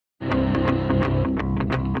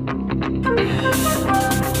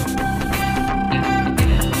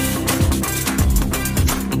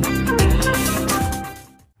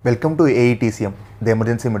Welcome to Aetcm, the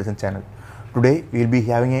Emergency Medicine channel. Today we will be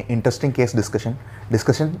having an interesting case discussion.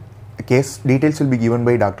 Case details will be given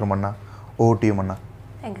by Dr. Manna. Over to you, Manna.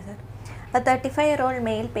 Thank you, sir. A 35-year-old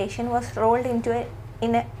male patient was rolled into a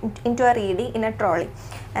RED in a trolley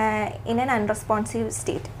in an unresponsive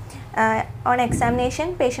state. On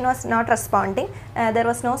examination, patient was not responding. There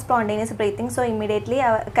was no spontaneous breathing, so immediately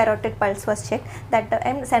our carotid pulse was checked. That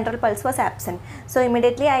time central pulse was absent. So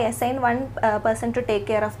immediately I assigned one person to take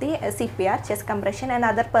care of the CPR, chest compression, and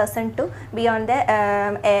other person to be on the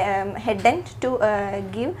head end to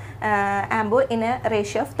give ambu in a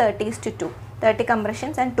ratio of 30:2. 30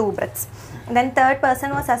 compressions and 2 breaths. Then third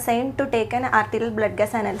person was assigned to take an arterial blood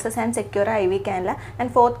gas analysis and secure a IV cannula,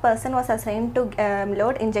 and fourth person was assigned to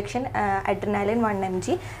load injection adrenaline 1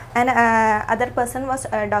 mg, and other person was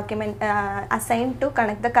assigned to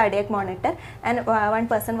connect the cardiac monitor, and one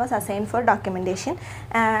person was assigned for documentation,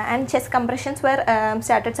 and chest compressions were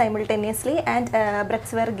started simultaneously, and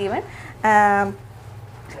breaths were given.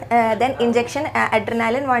 Then injection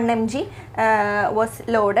adrenaline 1 mg was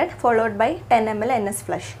loaded, followed by 10 ml NS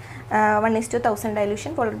flush, 1:1000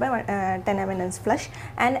 dilution followed by 10 ml NS flush,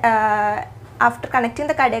 and after connecting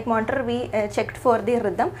the cardiac monitor we checked for the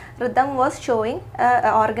rhythm. Rhythm was showing,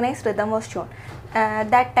 organized rhythm was shown.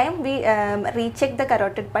 That time we rechecked the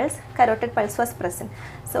carotid pulse was present,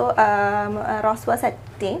 so ROS was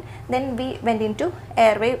attained. Then we went into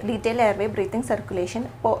detailed airway breathing circulation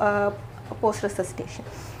post resuscitation.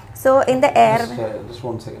 So in the air, just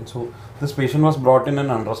 1 second. So this patient was brought in an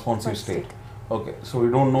unresponsive state. Okay, so we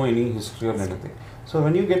don't know any history or anything. So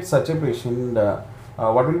when you get such a patient,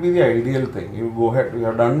 what will be the ideal thing? You go ahead, you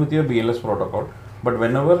are done with your BLS protocol, but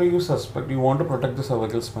whenever you suspect, you want to protect the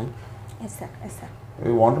cervical spine. yes sir, yes sir.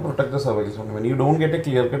 You want to protect the cervical spine. When you don't get a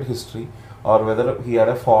clear-cut history, or whether he had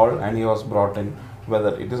a fall and he was brought in,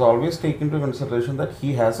 whether it is always taken into consideration that he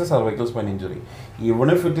has a cervical spine injury.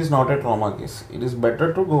 Even if it is not a trauma case, it is better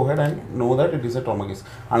to go ahead and know that it is a trauma case,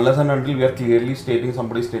 unless and until we are clearly stating,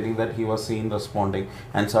 somebody stating that he was seen responding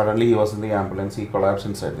and suddenly he was in the ambulance, he collapsed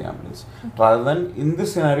inside the ambulance. Rather than in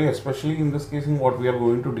this scenario, especially in this case, in what we are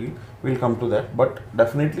going to deal, we'll come to that. But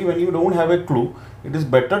definitely when you don't have a clue, it is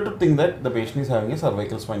better to think that the patient is having a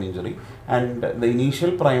cervical spine injury, and the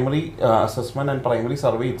initial primary assessment and primary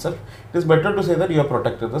survey itself, it is better to say that you have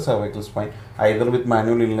protected the cervical spine either with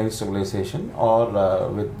manual inline stabilization or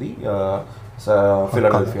with the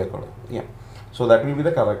Philadelphia collar. Yeah. So that will be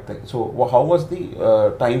the correct thing. So how was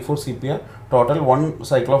the time for CPR? Total one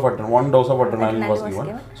cycle of one dose of adrenaline was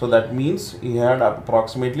given. So that means he had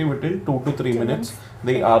approximately within 2 to 3 minutes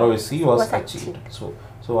the ROC was achieved. So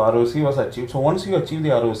ROC was achieved. So once you achieve the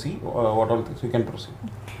ROC, what all things you can proceed?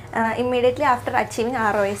 Immediately after achieving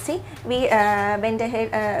ROC,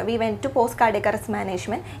 we went to post cardiac arrest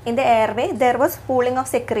management. In the airway, there was pooling of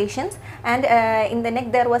secretions, and in the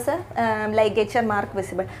neck there was a ligature mark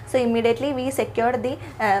visible. So immediately we secured the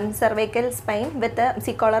cervical spine with the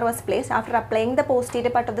C-collar was placed. After applying the posterior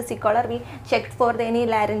part of the C-collar, we checked for any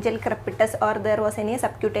laryngeal crepitus, or there was any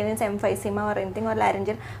subcutaneous emphysema or anything, or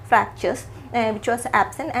laryngeal fractures, which was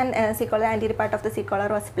absent, and C-collar, anterior part of the C-collar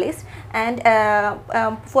was placed, and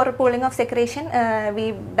for pooling of secretion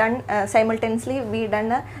we done simultaneously we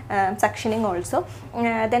done suctioning also.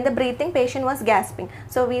 Then the breathing, patient was gasping,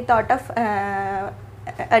 so we thought of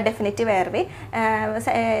a definitive airway.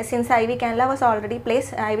 Since IV cannula was already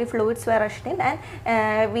placed, IV fluids were rushed in,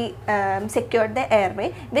 and we secured the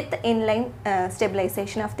airway with inline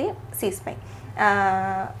stabilization of the C-spine.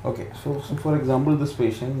 Okay, so for example, this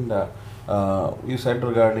patient, you said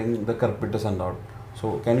regarding the crepitus and all.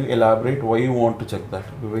 So can you elaborate why you want to check that?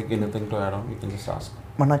 Vivek, anything to add on? You can just ask.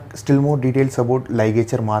 Manna, still more details about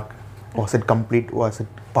ligature mark. Was it complete? Was it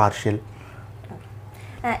partial?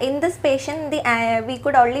 In this patient, we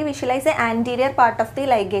could only visualize the anterior part of the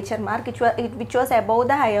ligature mark, which was above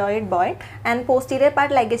the hyoid bone, and posterior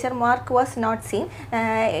part ligature mark was not seen.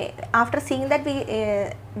 After seeing that, we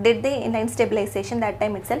did the inline stabilization that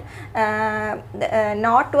time itself. The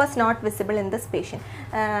knot was not visible in this patient.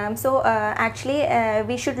 So actually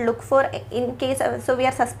we should look for, in case so we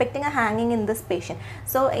are suspecting a hanging in this patient.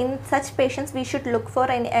 So in such patients we should look for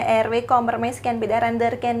an airway compromise can be there, and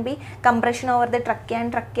there can be compression over the trachea,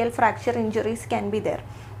 and tracheal fracture injuries can be there.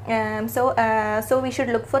 So we should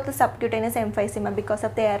look for the subcutaneous emphysema because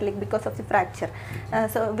of the air leak, because of the fracture,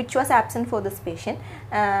 so which was absent for this patient.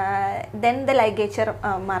 Then the ligature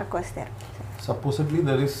mark was there. Supposedly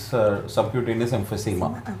there is subcutaneous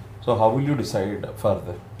emphysema. So how will you decide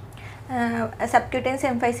further? Subcutaneous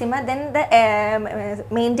emphysema, then the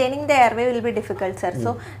maintaining the airway will be difficult, sir.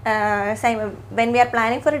 So when we are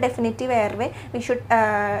planning for a definitive airway, we should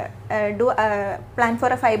plan for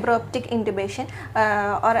a fiber optic intubation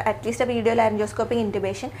or at least a video laryngoscopic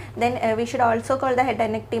intubation. Then we should also call the head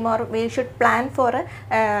and neck team, or we should plan for a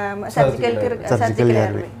surgical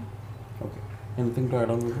airway. Okay. Anything to add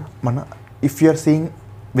on with it? Mana, if you are seeing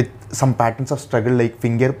with some patterns of struggle like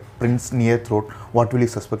fingerprints near throat, what will you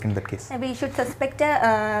suspect in that case? We should suspect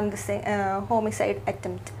a homicide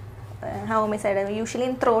attempt. Homicide, usually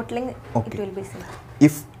in throttling, Okay. it will be seen.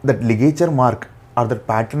 If that ligature mark or that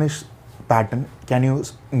pattern, can you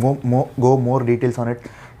go more details on it?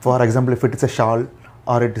 For example, if it is a shawl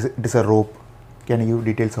or it is a rope, can you give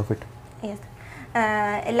details of it? Yes.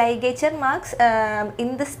 Ligature marks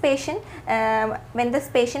in this patient, when this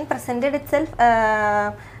patient presented itself,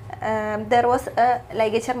 there was a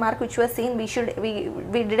ligature mark which was seen.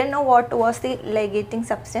 We didn't know what was the ligating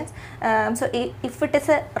substance. So if it is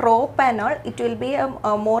a rope and all, it will be a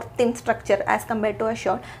more thin structure as compared to a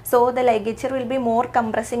shawl. So the ligature will be more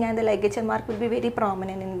compressing and the ligature mark will be very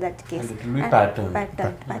prominent in that case. And it will be patterned.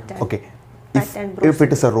 Pattern. Okay. Pattern If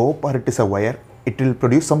it is a rope or it is a wire, it will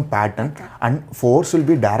produce some pattern and force will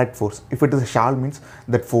be direct force. If it is a shawl, means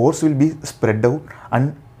that force will be spread out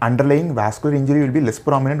and underlying vascular injury will be less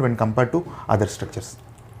prominent when compared to other structures.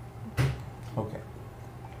 Okay.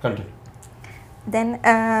 Continue. Then,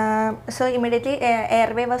 so immediately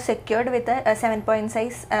airway was secured with a 7-point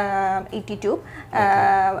size ET tube.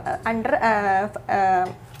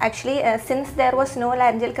 Actually, since there was no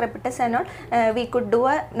laryngeal crepitus and all, we could do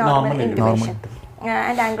a normal intubation.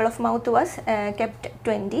 And angle of mouth was kept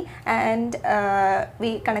 20, and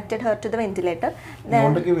we connected her to the ventilator. You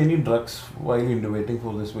want to give any drugs while intubating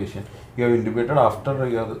for this patient? You have intubated after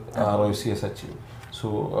your ROC is achieved.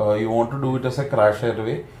 So you want to do it as a crash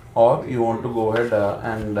airway, or you want to go ahead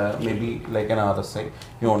and maybe like an RSI,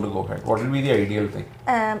 you want to go ahead. What will be the ideal thing?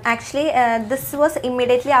 Actually, this was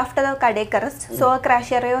immediately after the cardiac arrest. So a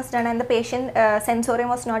crash airway was done and the patient sensorium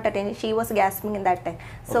was not attained. She was gasping in that time.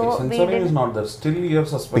 So okay, sensorium is not there. Still you are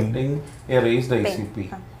suspecting a raised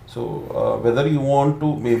ICP. So whether you want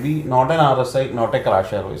to maybe not an RSI, not a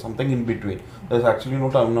crash airway, something in between. There is actually no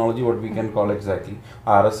terminology what we can call exactly.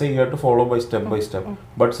 RSI you have to follow by step by step.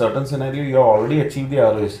 But certain scenario you have already achieved the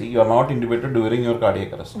ROC. You are not intubated during your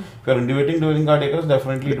cardiac arrest. If you are intubating during cardiac arrest,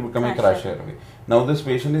 definitely it will become a crash airway. Now this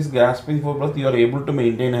patient is gasping for breath. You are able to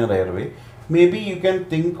maintain her airway. Maybe you can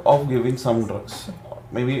think of giving some drugs.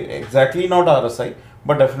 Maybe exactly not RSI,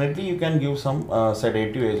 but definitely you can give some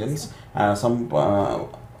sedative agents, some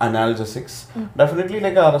analgesics. Definitely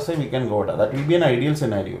like RSI we can go to. That will be an ideal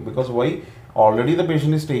scenario, because why? Already the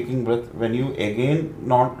patient is taking breath. When you again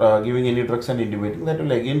not giving any drugs and intubating, that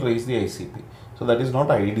will again raise the ICP. So that is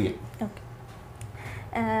not ideal. Okay.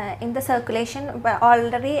 In the circulation,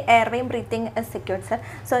 already airway breathing is secured, sir.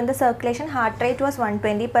 So in the circulation, heart rate was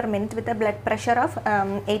 120 per minute with a blood pressure of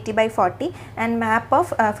 80/40 and MAP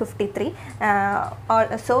of 53.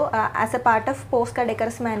 Also, as a part of post-cardiac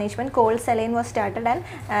arrest management, cold saline was started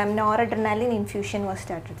and noradrenaline infusion was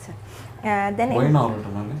started, sir. Then why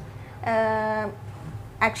noradrenaline?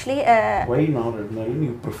 Actually, why noradrenaline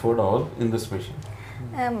you preferred all in this patient?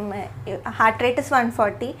 Heart rate is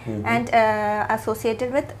 140 and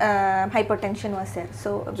associated with hypotension was there.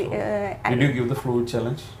 So, did you give the fluid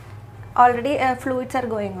challenge? Already fluids are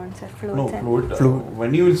going on, sir. Fluid.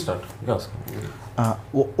 When you will start? Yes.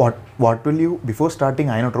 What will you, before starting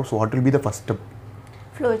inotropes, what will be the first step?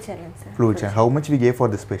 Fluid challenge, sir. Fluid challenge. How much we gave for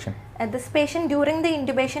this patient? This patient, during the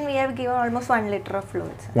intubation, we have given almost 1 liter of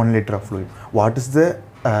fluid, sir. 1 liter of fluid. What is the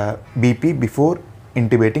BP before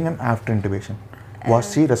intubating and after intubation?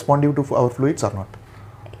 Was she responsive to our fluids or not?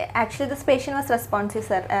 Actually, this patient was responsive,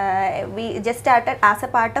 sir. We just started as a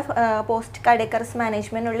part of post-cardiac arrest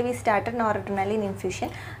management only. We started noradrenaline infusion.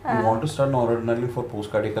 You want to start noradrenaline for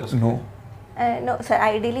post-cardiac arrest? No. No, sir.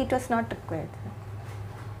 Ideally, it was not required.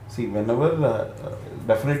 See, whenever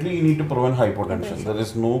definitely you need to prevent hypotension. There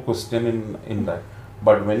is no question in that.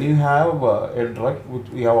 But when you have a drug which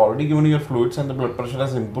we have already given you your fluids and the blood pressure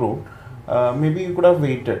has improved, maybe you could have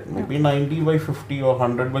waited. Maybe 90/50 or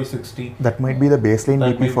 100/60. That might be the baseline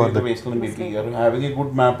that BP for the baseline BP. You are having a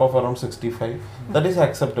good map of around 65. That is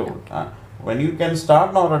acceptable. When you can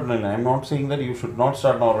start noradrenaline, I am not saying that you should not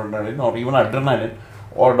start noradrenaline or even adrenaline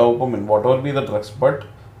or dopamine, whatever be the drugs. But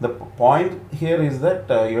the point here is that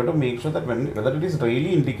you have to make sure that whether it is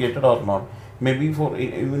really indicated or not. Maybe for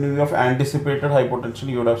even if you have anticipated hypotension,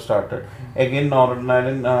 you would have started. Again,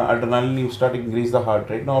 noradrenaline, adrenaline, you start increase the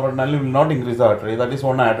heart rate. Noradrenaline will not increase the heart rate. That is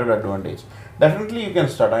one added advantage. Definitely you can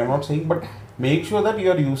start. I am not saying, but Make sure that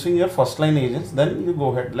you are using your first line agents, then you go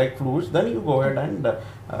ahead, like fluids, then you go ahead and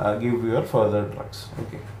give your further drugs.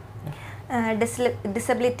 Okay.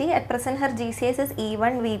 Disability, at present her GCS is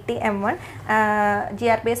E1 VT M1,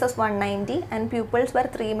 GRBS was 190 and pupils were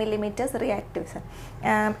 3 millimeters reactive, sir.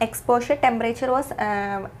 Exposure temperature was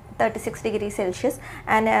 36 degrees Celsius,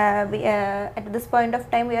 and at this point of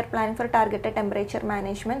time we are planning for targeted temperature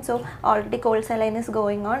management. So already cold saline is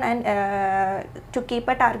going on, and to keep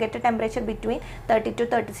a targeted temperature between 30 to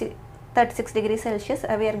 36 degrees Celsius,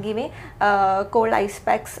 we are giving cold ice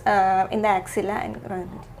packs in the axilla and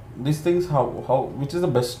these things, which is the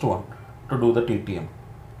best one to do the TTM?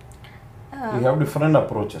 You have different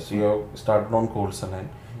approaches. You have started on cold saline,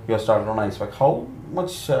 you have started on ice pack. How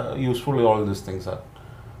much useful all these things are?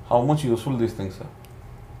 How much useful these things are?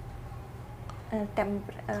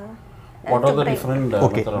 What are the different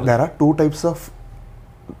methodologies? There are two types of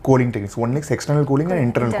cooling techniques. One is external cooling and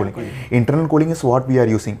internal cooling. Internal cooling is what we are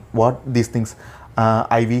using. What these things,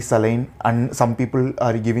 IV saline, and some people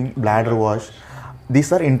are giving bladder wash.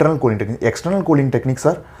 These are internal cooling techniques. External cooling techniques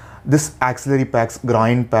are this axillary packs,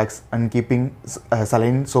 groin packs, and keeping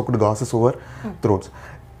saline soaked gauzes over throats.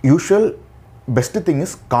 Usual best thing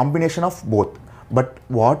is combination of both. But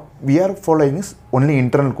what we are following is only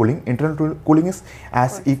internal cooling. Internal cooling is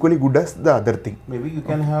as equally good as the other thing. Maybe you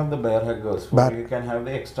can have the bear huggers, where you can have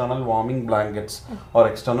the external warming blankets or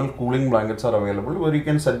external cooling blankets are available, where you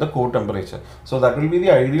can set the core temperature. So that will be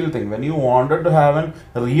the ideal thing. When you wanted to have a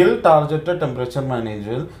real targeted temperature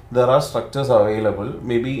management, there are structures available.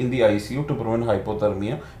 Maybe in the ICU to prevent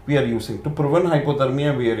hypothermia, we are using. To prevent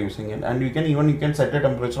hypothermia, we are using it, and you can set a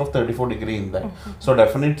temperature of 34 degree in that. So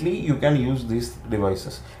definitely you can use these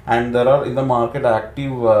devices, and there are in the market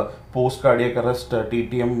active post cardiac arrest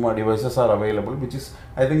TTM devices are available, which is,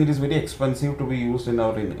 I think it is very expensive to be used in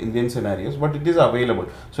our Indian scenarios, but it is available.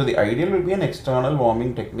 So the ideal will be an external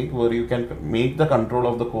warming technique where you can make the control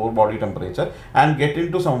of the core body temperature and get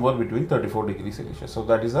into somewhere between 34 degrees Celsius. So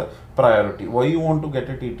that is a priority. Why you want to get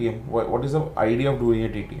a TTM? What is the idea of doing a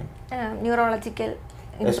TTM? Neurological.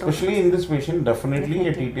 Especially in this patient, definitely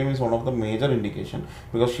a TTM is one of the major indication,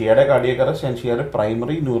 because she had a cardiac arrest and she had a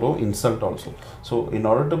primary neuro insult also. So in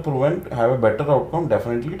order to have a better outcome,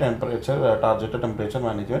 definitely targeted temperature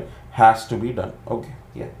management has to be done. Okay,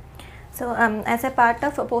 yeah. So as a part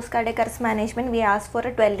of post-cardiac arrest management, we asked for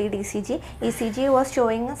a 12-lead ECG. ECG was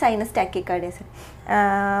showing sinus tachycardia.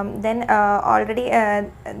 Then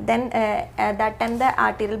at that time the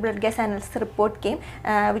arterial blood gas analysis report came,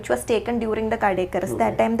 which was taken during the cardiac arrest.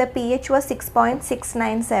 That time the pH was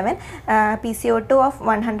 6.697, PCO2 of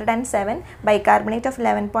 107, bicarbonate of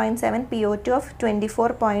 11.7, PO2 of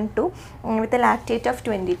 24.2, with a lactate of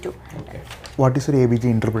 22. Okay. What is your ABG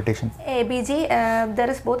interpretation? ABG, there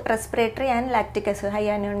is both respiratory and lactic acid, high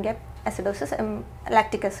anion gap acidosis,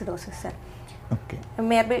 lactic acidosis, sir. Okay.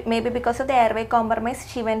 Maybe because of the airway compromise,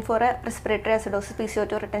 she went for a respiratory acidosis,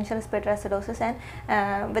 PCO2 retention respiratory acidosis,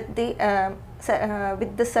 and with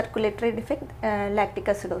the circulatory defect, lactic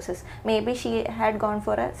acidosis. Maybe she had gone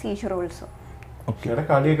for a seizure also. Okay. She had a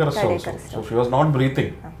cardiac arrest also. So she was not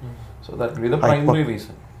breathing. So that will be the primary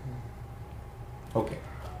reason. Okay.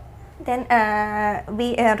 Then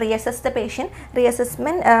we reassessed the patient.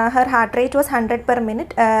 Reassessment, her heart rate was 100 per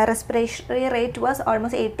minute, respiratory rate was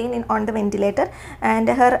almost 18 on the ventilator, and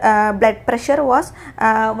her blood pressure was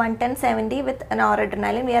 110/70 with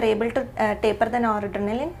noradrenaline. We are able to taper the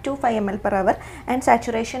noradrenaline to 5 ml per hour, and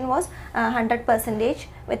saturation was 100%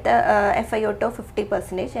 with the FiO2 of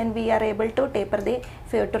 50%, and we are able to taper the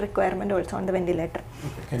FiO2 requirement also on the ventilator.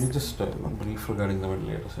 Okay. Can you just brief regarding the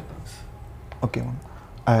ventilator settings? Okay,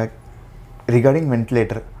 ma'am. Regarding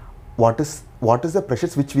ventilator, what is the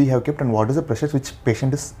pressures which we have kept, and what is the pressures which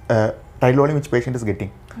patient is trial volume which patient is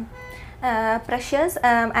getting? Pressures,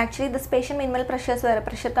 actually this patient minimal pressures were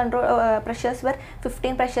pressures were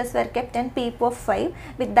 15 pressures were kept and PEEP of 5.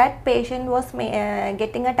 With that, patient was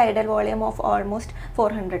getting a tidal volume of almost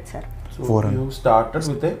 400, sir. So you started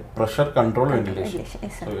with a pressure control ventilation.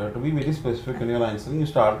 Yes, sir. So you have to be very specific in your answering. You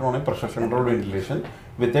started on a pressure control ventilation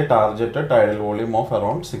with a targeted tidal volume of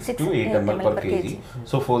around 6 to 8 ml per kg.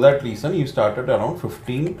 So for that reason, you started around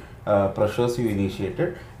 15 pressures you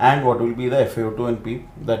initiated. And what will be the FiO2 and PEEP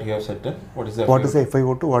that you have set in? What is the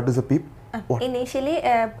FiO2? What is the PEEP? Initially,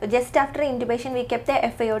 just after intubation, we kept the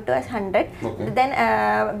FiO2 as 100. Okay. Then,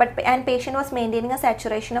 and patient was maintaining a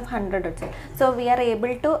saturation of 100. So we are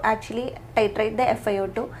able to actually titrate the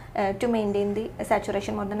FiO2 to maintain the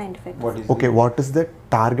saturation more than 95%. What is the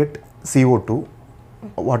target CO2?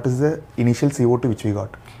 What is the initial CO2 which we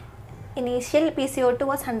got? Initial PCO2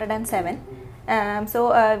 was 107.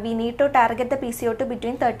 So we need to target the PCO2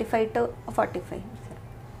 between 35 to 45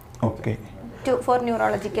 Okay. for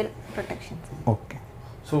neurological protection. Okay.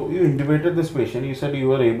 So you intubated this patient, you said you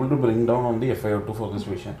were able to bring down on the FiO2 for this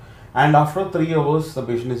patient, and after 3 hours the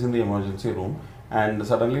patient is in the emergency room and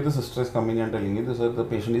suddenly the sister is coming and telling you that the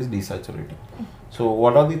patient is desaturating. So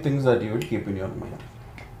what are the things that you will keep in your mind?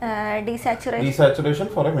 Desaturation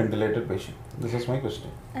for a ventilated patient. This is my question.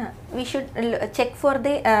 We should check for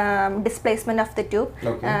the displacement of the tube.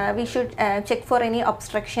 Okay. We should check for any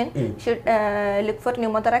obstruction. Should look for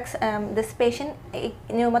pneumothorax. This patient,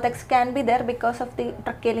 pneumothorax can be there because of the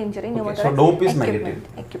tracheal injury. Okay. So dope is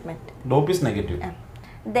equipment. Dope is negative.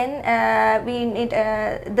 Then we need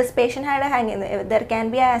this patient had a hanging. There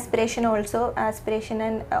can be aspiration also. Aspiration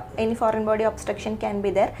and any foreign body obstruction can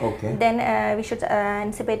be there. Okay. Then we should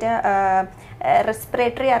anticipate a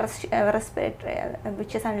respiratory arrest,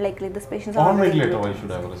 which is unlikely. This patient on ventilator, why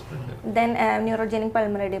should have a respirator? Then neurogenic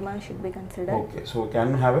pulmonary edema should be considered. Okay, so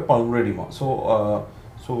can have a pulmonary edema.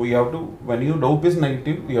 So you have to, when your dope is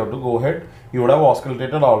negative, you have to go ahead. You would have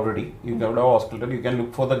auscultated already. You would have auscultated. You can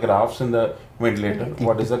look for the graphs in the ventilator.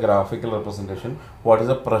 What is the graphical representation? What is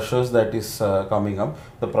the pressures that is coming up?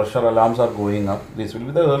 The pressure alarms are going up. This will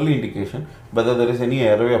be the early indication whether there is any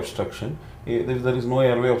airway obstruction. If there is no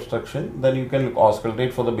airway obstruction, then you can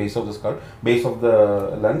auscultate for the base of the skull, base of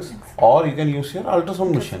the lungs, or you can use your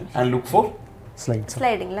ultrasound machine and look for lung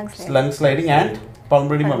sliding. Lung sliding and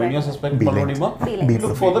pulmonary edema. When you suspect pulmonary edema,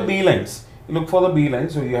 look for the B lines. Look for the B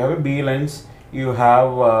lines. So you have a B lines. You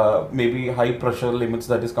have maybe high pressure limits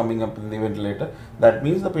that is coming up in the ventilator. That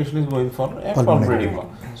means the patient is going for a pulmonary edema.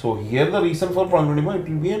 So here the reason for pulmonary edema, it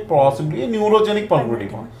will be possibly a neurogenic pulmonary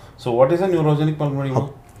edema. So what is a neurogenic pulmonary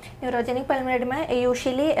edema? Neurogenic pulmonary edema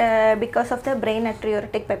usually because of the brain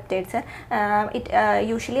natriuretic peptides. It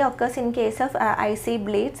usually occurs in case of IC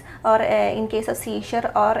bleeds or in case of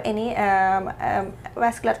seizure or any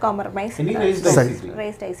vascular compromise. Any raised ICP.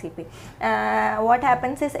 Raised ICP. What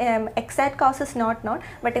happens is exact cause is not known,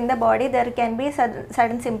 but in the body there can be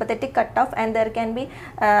sudden sympathetic cutoff and there can be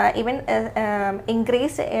even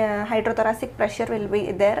increased hydrothoracic pressure will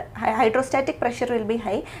be there. Hydrostatic pressure will be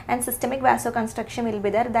high and systemic vasoconstriction will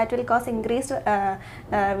be there. That will cause increased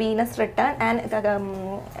venous return and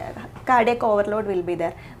cardiac overload will be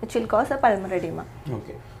there, which will cause a pulmonary edema.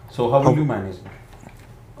 Okay. So how will you manage it?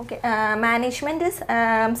 Okay. Management is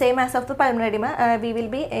same as of the pulmonary edema. We will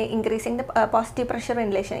be increasing the positive pressure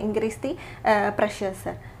ventilation, increase the pressure,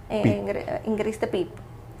 increase the PEEP.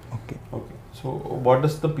 Okay. Okay. So what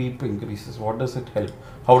does the PEEP increases? What does it help?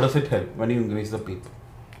 How does it help when you increase the PEEP?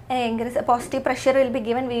 Increase positive pressure will be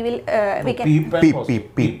given. We will we can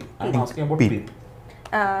PEEP. I'm asking about PEEP.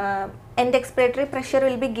 End expiratory pressure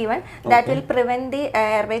will be given. That will prevent the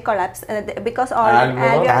airway collapse because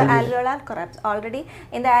alveolar collapse. Already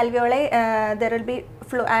in the alveoli there will be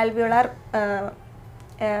alveolar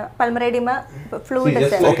pulmonary edema fluid. See,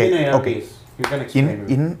 just like in ARVs, okay. You can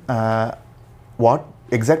explain. What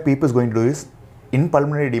exact PEEP is going to do is, in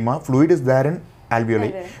pulmonary edema, fluid is there in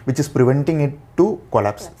alveoli, which is preventing it to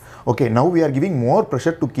collapse. Okay, now we are giving more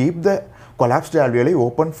pressure to keep the collapsed alveoli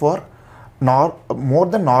open for more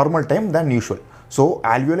than normal time than usual. So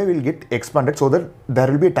alveoli will get expanded so that there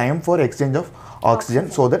will be time for exchange of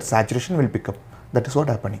oxygen so that saturation will pick up. That is what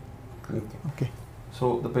happening. Okay.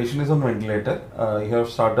 So the patient is on ventilator. You have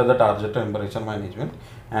started the target temperature management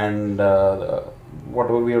and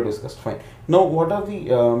whatever we have discussed. Fine. Now, what are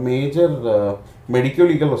the major medical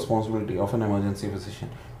legal responsibility of an emergency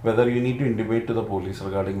physician? Whether you need to intimate to the police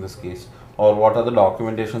regarding this case, or what are the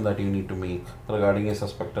documentation that you need to make regarding a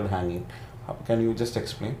suspected hanging? Can you just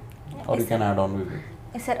explain, or you can add on with it?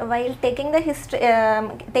 Yes, sir. While taking the history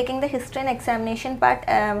and examination part,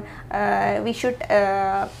 we should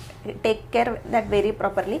take care that very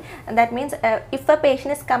properly, and that means if a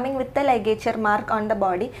patient is coming with the ligature mark on the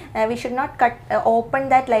body, we should not open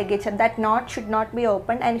that ligature. That knot should not be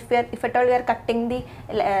opened, and if at all we are cutting the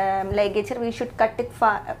ligature, we should cut it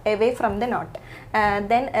far away from the knot.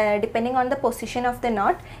 Then depending on the position of the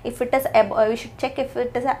knot, if it is we should check if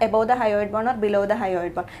it is above the hyoid bone or below the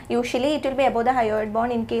hyoid bone. Usually it will be above the hyoid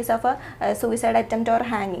bone in case of a suicide attempt or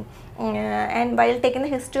hanging. And while taking the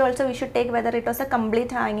history also, we should take whether it was a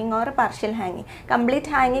complete hanging or a partial hanging. Complete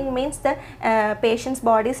hanging means the patient's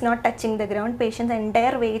body is not touching the ground, patient's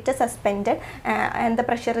entire weight is suspended and the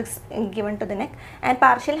pressure is given to the neck. And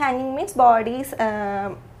partial hanging means body is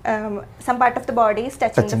some part of the body is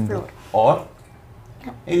touching the floor. Or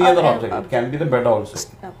any other object, it can be the bed also.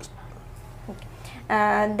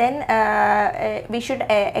 Then we should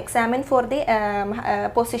examine for the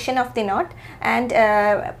position of the knot, and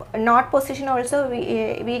knot position also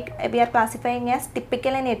we are classifying as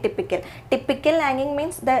typical and atypical. Typical hanging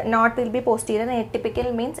means the knot will be posterior, and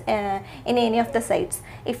atypical means in any of the sides.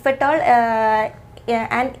 If at all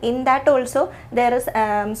and in that also there is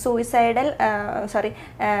suicidal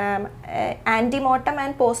antemortem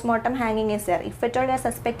and postmortem hanging is there. If at all we are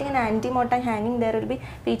suspecting an antemortem hanging, there will be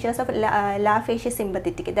features of la facie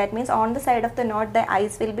sympathetic. That means on the side of the knot the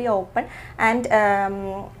eyes will be open and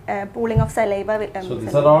pooling of saliva will, so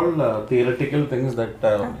these are all theoretical things that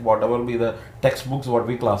whatever be the textbooks what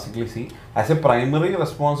we classically see as a primary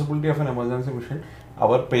responsibility of an emergency mission.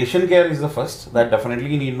 Our patient care is the first, that definitely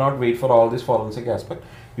you need not wait for all this forensic aspect.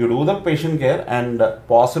 You do the patient care and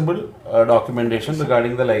possible documentation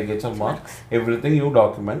regarding the ligature mark, everything you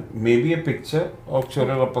document, maybe a picture or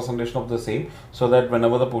pictorial representation of the same, so that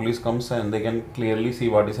whenever the police comes and they can clearly see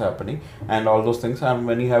what is happening and all those things. And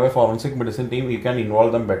when you have a forensic medicine team, you can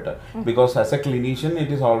involve them better, because as a clinician it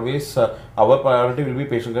is always our priority will be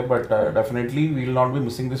patient care, but definitely we will not be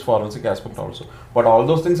missing this forensic aspect also. But all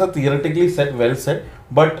those things are theoretically said, well said,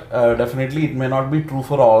 but definitely it may not be true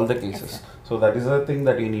for all the cases. So that is a thing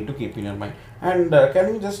that you need to keep in your mind. And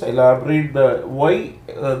can you just elaborate why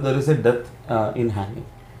there is a death in hanging?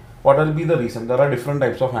 What will be the reason? There are different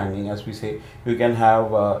types of hanging, as we say. You can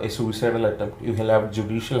have a suicidal attempt, you will have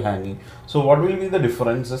judicial hanging. So what will be the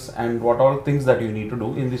differences and what all things that you need to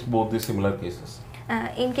do in both these similar cases?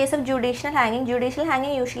 In case of judicial hanging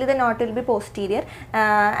usually the knot will be posterior,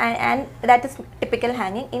 and that is typical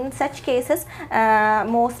hanging. In such cases,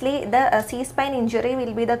 mostly the C-spine injury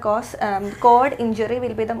will be the cause, cord injury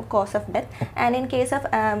will be the cause of death. And in case of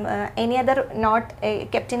any other knot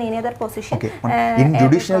kept in any other position, in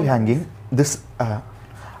judicial hanging, this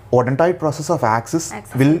odontoid process of axis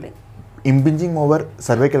will be impinging over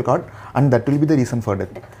cervical cord, and that will be the reason for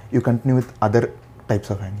death. You continue with other types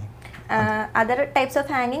of hanging. Other types of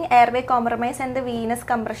hanging, airway compromise and the venous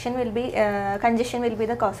compression will be congestion will be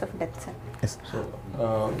the cause of death, sir. Yes. So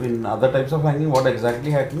in other types of hanging, what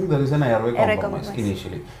exactly happening? There is an airway compromise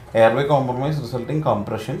initially. Airway compromise resulting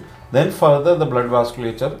compression. Then further the blood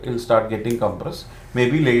vasculature will start getting compressed.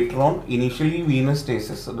 Maybe later on, initially venous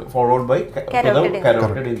stasis followed by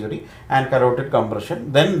carotid injury and carotid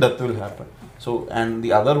compression. Then death will happen. So, and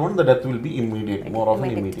the other one, the death will be immediate, more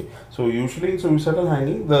often immediate. So, usually in suicidal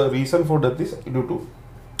hanging, the reason for death is due to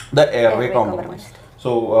the airway compromise.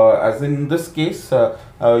 So, as in this case,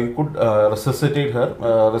 you could resuscitate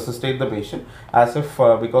the patient, as if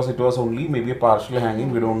because it was only maybe a partial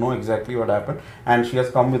hanging, we don't know exactly what happened, and she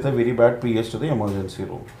has come with a very bad pH to the emergency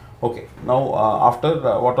room. Okay, now after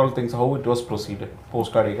what all things, how it was proceeded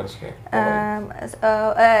post cardiac arrest care?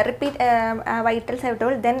 Repeat vitals I have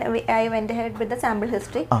told, then I went ahead with the sample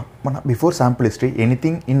history. Before sample history,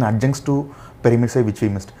 anything in adjuncts to perimeter which we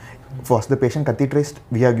missed. Was the patient catheterized?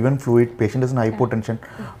 We have given fluid. Patient is in hypotension.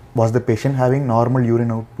 Was the patient having normal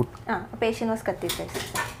urine output? Patient was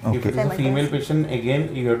catheterized. Okay. If it is a female patient,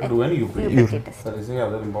 again you have to do an UPT test. That is the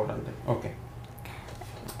other important thing. Okay.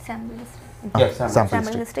 Sample history. Yes,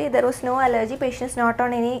 sample history. There was no allergy. Patient is not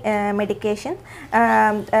on any medication.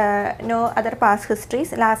 No other past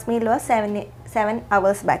histories. Last meal was 7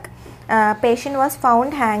 hours back. Patient was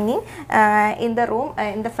found hanging in the room,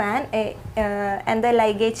 in the fan, and the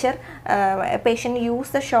ligature. Patient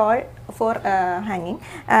used the shawl for hanging,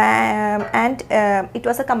 and it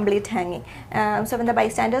was a complete hanging. So when the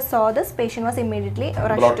bystanders saw this, patient was immediately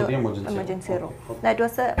rushed to the emergency room. Okay. That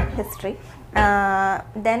was a history.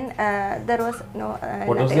 Then there was no.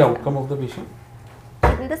 What was the outcome of the patient?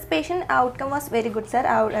 This patient outcome was very good, sir.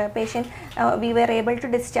 Our patient, we were able to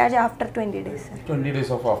discharge after 20 days. Sir. 20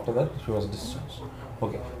 days after that, she was discharged.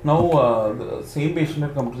 Okay. Now, the same patient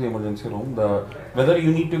had come to the emergency room. Whether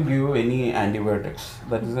you need to give any antibiotics,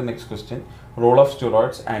 that is the next question. Role of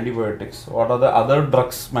steroids, antibiotics. What are the other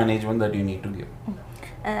drugs management that you need to give?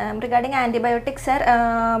 Regarding antibiotics, sir,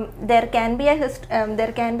 there can be a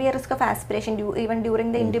risk of aspiration even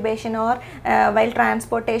during the intubation or while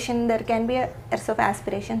transportation. There can be a risk of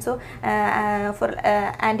aspiration. So, for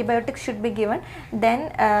antibiotics should be given.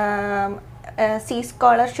 Then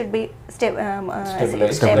C-collar should be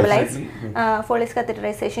stabilized. Follis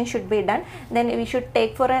catheterization should be done. Then we should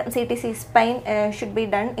take for a CTC spine should be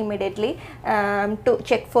done immediately to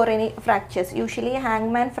check for any fractures. Usually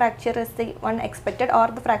hangman fracture is the one expected, or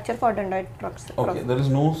the fracture for odontoid process. Okay, there is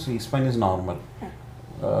no C-spine is normal,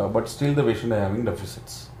 but still the patient is having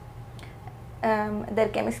deficits. There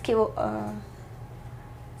can be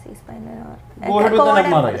C-spinal or Go ahead with an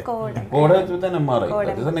MRI. Go ahead with an MRI.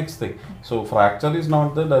 That is the next thing. So fracture is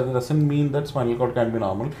not that doesn't mean that spinal cord can be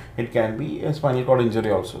normal. It can be a spinal cord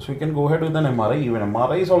injury also. So you can go ahead with an MRI. Even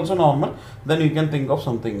MRI is also normal. Then you can think of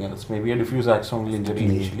something else. Maybe a diffuse axonal injury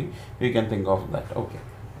initially. You can think of that. Okay.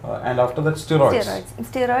 And after that, steroids.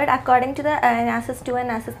 Steroid, according to the NASIS 2 and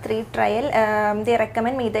NASIS 3 trial, they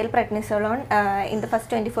recommend methylprednisolone. In the first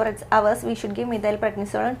 24 hours, we should give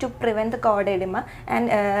methylprednisolone to prevent the cord edema and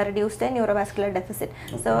reduce the neurovascular deficit.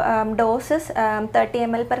 Okay. So, doses 30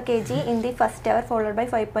 ml per kg in the first hour, followed by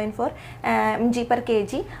 5.4 mg per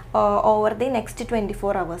kg over the next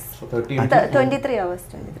 24 hours. So, 30 mg 23 hours.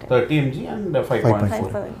 30 mg and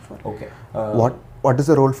 5.4. Okay. What is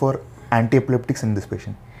the role for anti-epileptics in this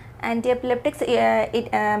patient? Anti-epileptics,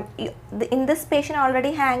 in this patient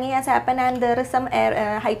already hanging has happened and there is some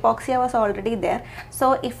hypoxia was already there.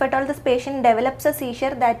 So if at all this patient develops a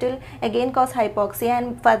seizure, that will again cause hypoxia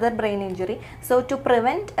and further brain injury. So to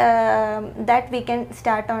prevent that, we can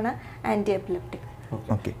start on an anti-epileptic.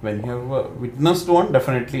 Okay. When you have witnessed one,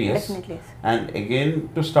 definitely yes. Definitely yes. And again,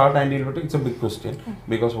 to start anti-epileptic, it's a big question.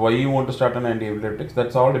 Because why you want to start an anti-epileptic,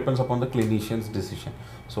 that's all depends upon the clinician's decision.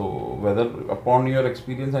 So whether upon your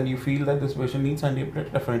experience and you feel that this patient needs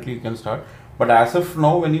anti-epileptic, definitely you can start. But as of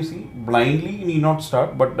now, when you see blindly, you need not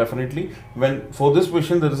start. But definitely, when for this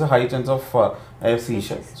patient there is a high chance of a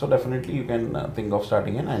seizure, so definitely you can think of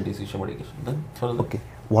starting an anti-seizure medication. Then further. Okay.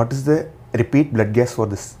 What is the repeat blood gas for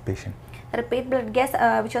this patient? Repeat blood gas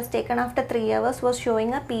which was taken after 3 hours was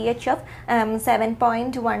showing a pH of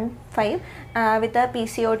 7.15 with a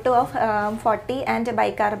PCO2 of 40 and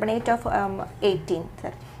bicarbonate of 18.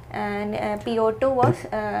 Sir. And PO2 was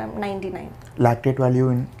 99. Lactate value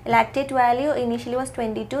in? Lactate value initially was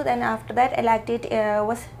 22, then after that lactate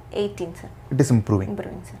was 18, sir. It is improving?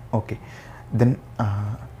 Improving, sir. Okay. Then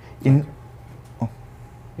in... Oh.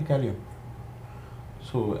 Carry on.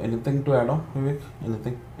 So anything to add on, Vivek?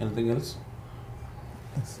 Anything else?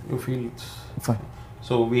 Yes. You feel it's fine.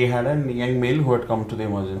 So we had a young male who had come to the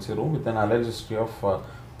emergency room with an alleged history of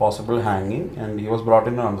possible hanging, and he was brought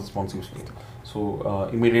in an unresponsive state. So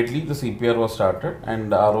immediately the CPR was started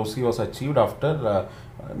and ROC was achieved after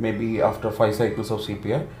maybe after 5 cycles of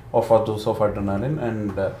CPR or 4 doses of adrenaline,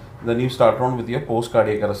 and then you start on with your post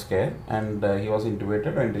cardiac arrest care, and he was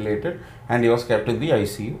intubated, ventilated, and he was kept in the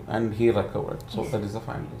ICU and he recovered. So that is the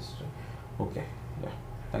final history. Okay, yeah,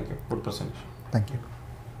 thank you. Good presentation. Thank you.